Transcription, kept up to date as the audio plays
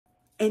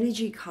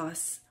energy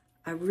costs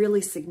are really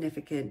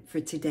significant for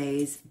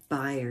today's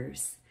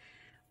buyers.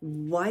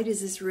 Why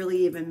does this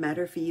really even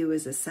matter for you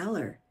as a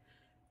seller?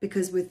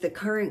 Because with the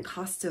current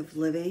cost of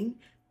living,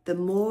 the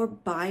more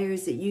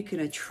buyers that you can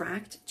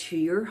attract to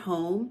your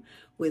home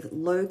with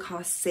low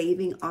cost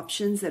saving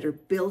options that are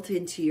built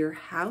into your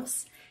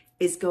house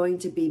is going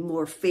to be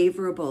more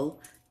favorable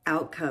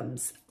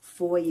outcomes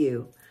for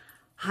you.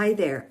 Hi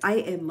there, I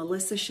am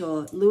Melissa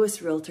Shaw,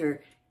 Lewis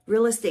Realtor,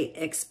 real estate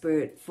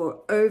expert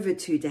for over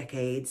 2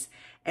 decades,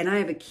 and I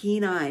have a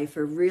keen eye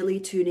for really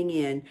tuning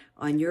in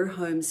on your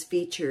home's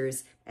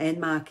features and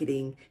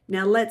marketing.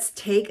 Now let's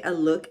take a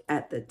look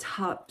at the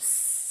top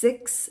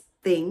 6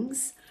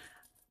 things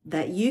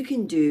that you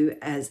can do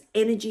as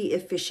energy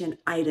efficient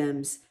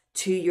items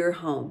to your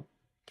home.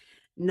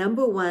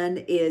 Number 1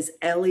 is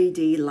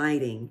LED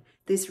lighting.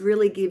 This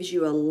really gives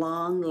you a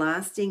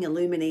long-lasting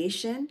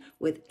illumination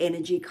with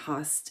energy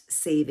cost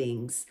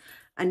savings.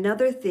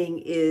 Another thing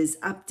is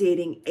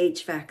updating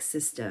HVAC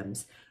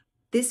systems.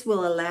 This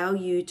will allow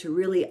you to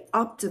really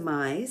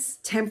optimize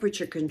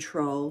temperature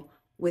control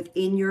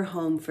within your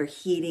home for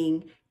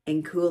heating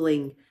and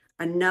cooling.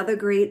 Another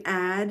great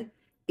add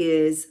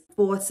is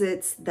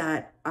faucets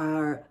that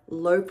are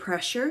low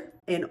pressure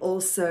and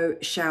also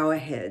shower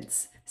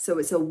heads. So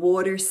it's a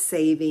water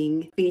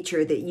saving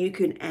feature that you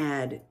can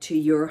add to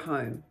your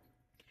home.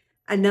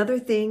 Another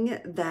thing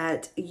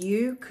that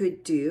you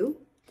could do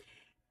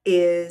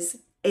is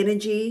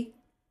energy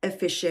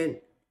efficient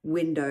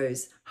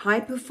windows. High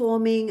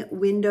performing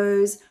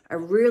windows are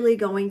really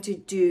going to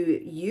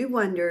do you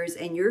wonders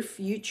and your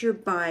future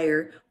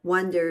buyer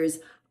wonders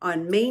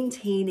on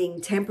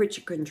maintaining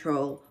temperature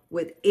control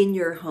within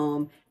your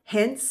home,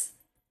 hence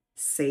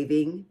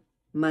saving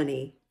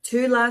money.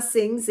 2 last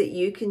things that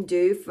you can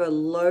do for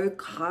low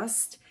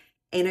cost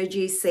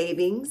energy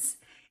savings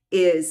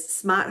is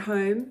smart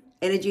home,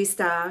 Energy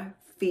Star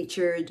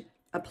featured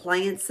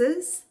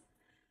appliances,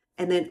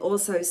 and then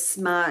also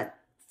smart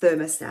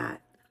thermostat.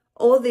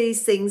 All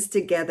these things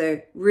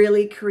together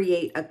really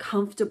create a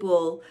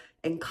comfortable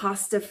and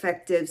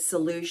cost-effective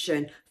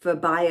solution for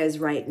buyers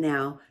right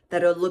now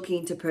that are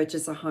looking to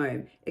purchase a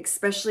home,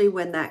 especially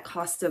when that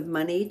cost of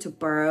money to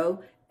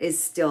borrow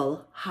is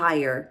still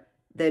higher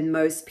than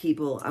most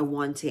people are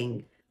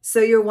wanting. So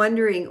you're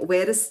wondering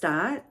where to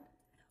start?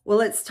 Well,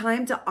 it's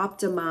time to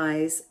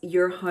optimize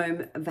your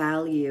home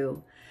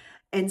value.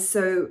 And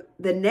so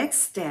the next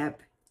step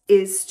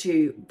is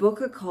to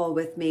book a call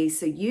with me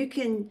so you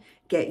can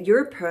get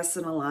your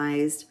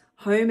personalized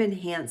home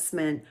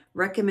enhancement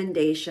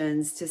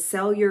recommendations to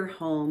sell your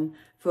home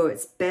for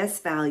its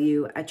best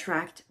value,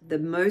 attract the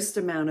most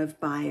amount of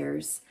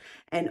buyers,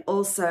 and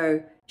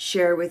also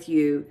share with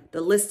you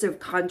the list of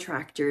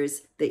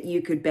contractors that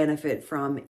you could benefit from